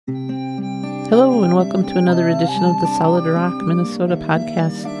Hello, and welcome to another edition of the Solid Rock, Minnesota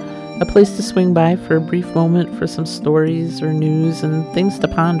podcast, a place to swing by for a brief moment for some stories or news and things to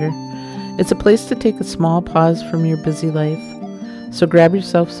ponder. It's a place to take a small pause from your busy life. So grab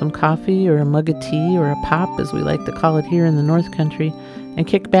yourself some coffee or a mug of tea or a pop, as we like to call it here in the North Country, and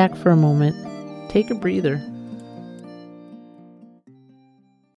kick back for a moment. Take a breather.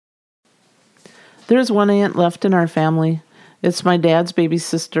 There's one aunt left in our family. It's my dad's baby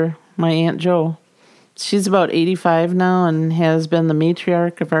sister, my Aunt Jo. She's about 85 now and has been the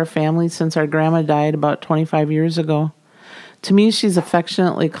matriarch of our family since our grandma died about 25 years ago. To me, she's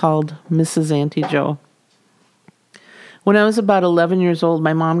affectionately called Mrs. Auntie Jo. When I was about 11 years old,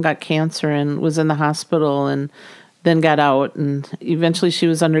 my mom got cancer and was in the hospital and then got out, and eventually she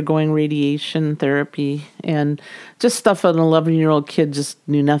was undergoing radiation therapy and just stuff an 11-year-old kid just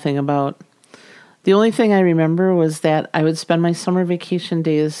knew nothing about. The only thing I remember was that I would spend my summer vacation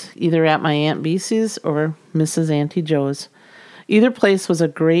days either at my Aunt Besie's or Mrs. Auntie Jo's. Either place was a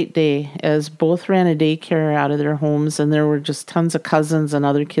great day, as both ran a daycare out of their homes and there were just tons of cousins and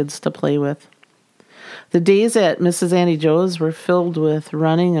other kids to play with. The days at Mrs. Auntie Jo's were filled with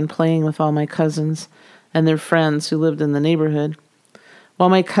running and playing with all my cousins and their friends who lived in the neighborhood. While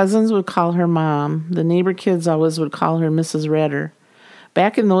my cousins would call her Mom, the neighbor kids always would call her Mrs. Redder.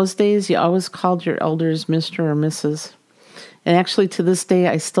 Back in those days, you always called your elders Mr. or Mrs. And actually, to this day,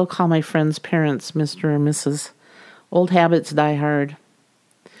 I still call my friends' parents Mr. or Mrs. Old habits die hard.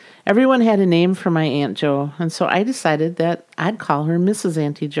 Everyone had a name for my Aunt Jo, and so I decided that I'd call her Mrs.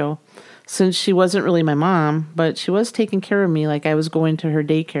 Auntie Jo, since she wasn't really my mom, but she was taking care of me like I was going to her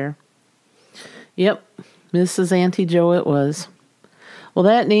daycare. Yep, Mrs. Auntie Jo it was. Well,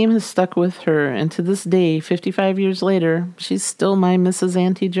 that name has stuck with her, and to this day, 55 years later, she's still my Mrs.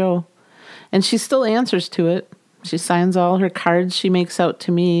 Auntie Jo. And she still answers to it. She signs all her cards she makes out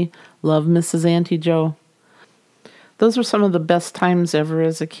to me, "Love Mrs. Auntie Jo." Those were some of the best times ever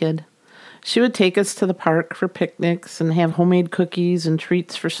as a kid. She would take us to the park for picnics and have homemade cookies and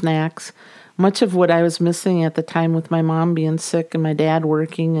treats for snacks, much of what I was missing at the time with my mom being sick and my dad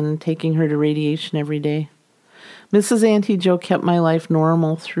working and taking her to radiation every day. Mrs. Auntie Jo kept my life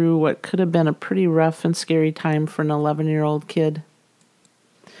normal through what could have been a pretty rough and scary time for an 11-year-old kid.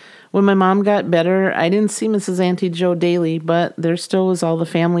 When my mom got better, I didn't see Mrs. Auntie Jo daily, but there still was all the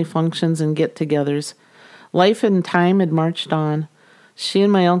family functions and get-togethers. Life and time had marched on. She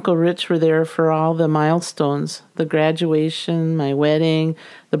and my Uncle Rich were there for all the milestones, the graduation, my wedding,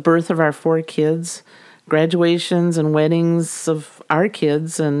 the birth of our 4 kids, graduations and weddings of our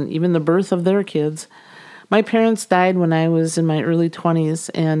kids, and even the birth of their kids. My parents died when I was in my early 20s,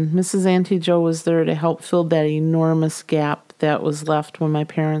 and Mrs. Auntie Jo was there to help fill that enormous gap that was left when my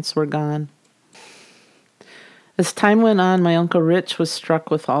parents were gone. As time went on, my Uncle Rich was struck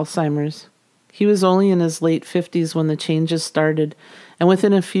with Alzheimer's. He was only in his late 50s when the changes started, and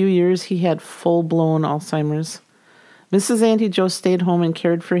within a few years he had full-blown Alzheimer's. Mrs. Auntie Jo stayed home and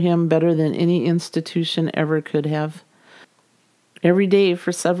cared for him better than any institution ever could have. Every day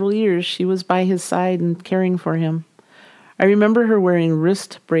for several years, she was by his side and caring for him. I remember her wearing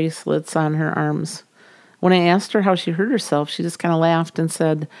wrist bracelets on her arms. When I asked her how she hurt herself, she just kind of laughed and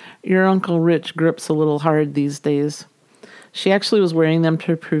said, "Your Uncle Rich grips a little hard these days." She actually was wearing them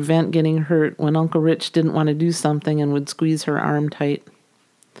to prevent getting hurt when Uncle Rich didn't want to do something and would squeeze her arm tight.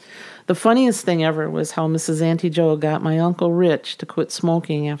 The funniest thing ever was how Mrs. Auntie Jo got my Uncle Rich to quit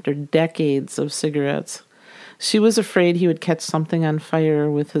smoking after decades of cigarettes. She was afraid he would catch something on fire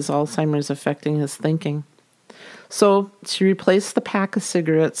with his Alzheimer's affecting his thinking. So she replaced the pack of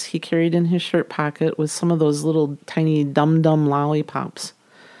cigarettes he carried in his shirt pocket with some of those little tiny dum-dum lollipops.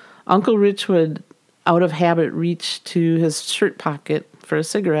 Uncle Rich would, out of habit, reach to his shirt pocket for a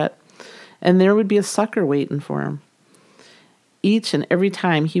cigarette, and there would be a sucker waiting for him. Each and every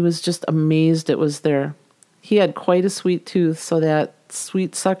time he was just amazed it was there. He had quite a sweet tooth, so that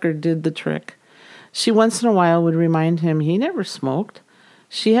sweet sucker did the trick. She once in a while would remind him he never smoked.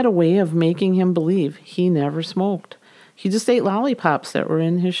 She had a way of making him believe he never smoked. He just ate lollipops that were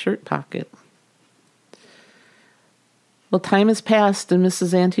in his shirt pocket. Well, time has passed, and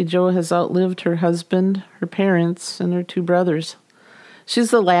Mrs. Auntie Jo has outlived her husband, her parents, and her 2 brothers.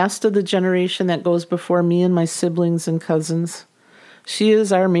 She's the last of the generation that goes before me and my siblings and cousins. She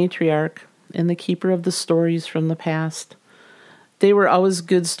is our matriarch and the keeper of the stories from the past. They were always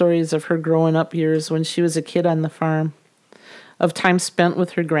good stories of her growing up years when she was a kid on the farm, of time spent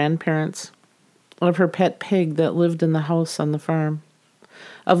with her grandparents, of her pet pig that lived in the house on the farm,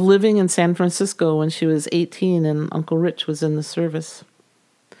 of living in San Francisco when she was 18 and Uncle Rich was in the service.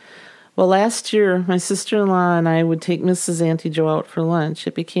 Well, last year, my sister-in-law and I would take Mrs. Auntie Joe out for lunch.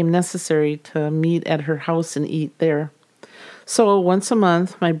 It became necessary to meet at her house and eat there. So once a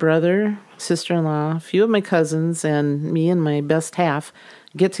month, my brother, sister-in-law, a few of my cousins, and me and my best half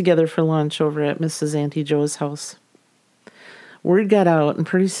get together for lunch over at Mrs. Auntie Joe's house. Word got out, and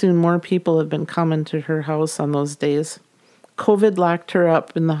pretty soon more people have been coming to her house on those days. COVID locked her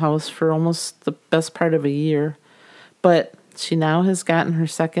up in the house for almost the best part of a year, but she now has gotten her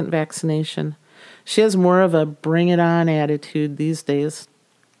second vaccination. She has more of a bring-it-on attitude these days.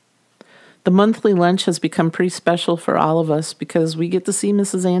 The monthly lunch has become pretty special for all of us because we get to see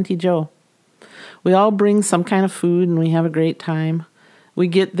Mrs. Auntie Joe. We all bring some kind of food and we have a great time. We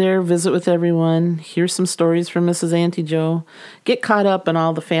get there, visit with everyone, hear some stories from Mrs. Auntie Joe, get caught up in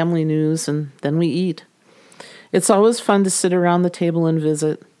all the family news, and then we eat. It's always fun to sit around the table and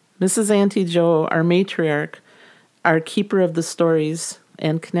visit. Mrs. Auntie Joe, our matriarch, our keeper of the stories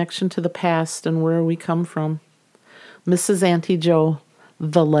and connection to the past and where we come from. Mrs. Auntie Joe,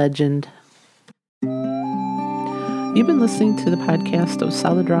 the legend. You've been listening to the podcast of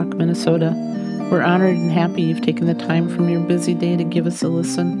Solid Rock, Minnesota. We're honored and happy you've taken the time from your busy day to give us a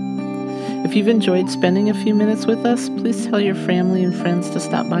listen. If you've enjoyed spending a few minutes with us, please tell your family and friends to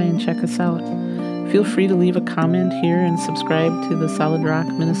stop by and check us out. Feel free to leave a comment here and subscribe to the Solid Rock,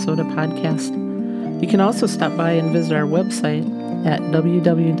 Minnesota podcast. You can also stop by and visit our website at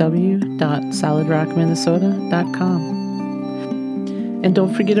www.solidrockminnesota.com. And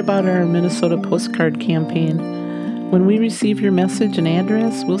don't forget about our Minnesota postcard campaign. When we receive your message and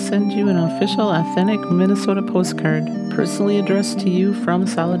address, we'll send you an official, authentic Minnesota postcard, personally addressed to you from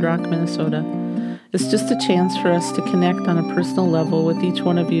Solid Rock, Minnesota. It's just a chance for us to connect on a personal level with each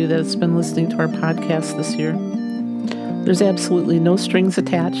one of you that's been listening to our podcast this year. There's absolutely no strings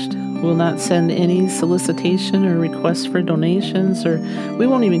attached. We'll not send any solicitation or request for donations, or we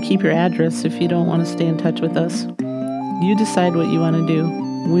won't even keep your address if you don't want to stay in touch with us. You decide what you want to do.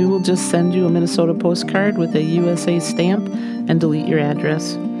 We will just send you a Minnesota postcard with a USA stamp and delete your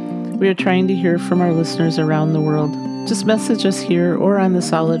address. We are trying to hear from our listeners around the world. Just message us here or on the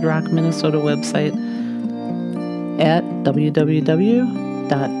Solid Rock, Minnesota website at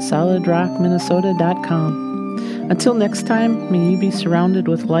www.solidrockminnesota.com. Until next time, may you be surrounded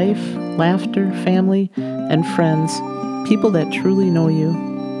with life, laughter, family, and friends, people that truly know you.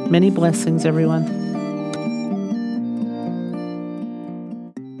 Many blessings, everyone.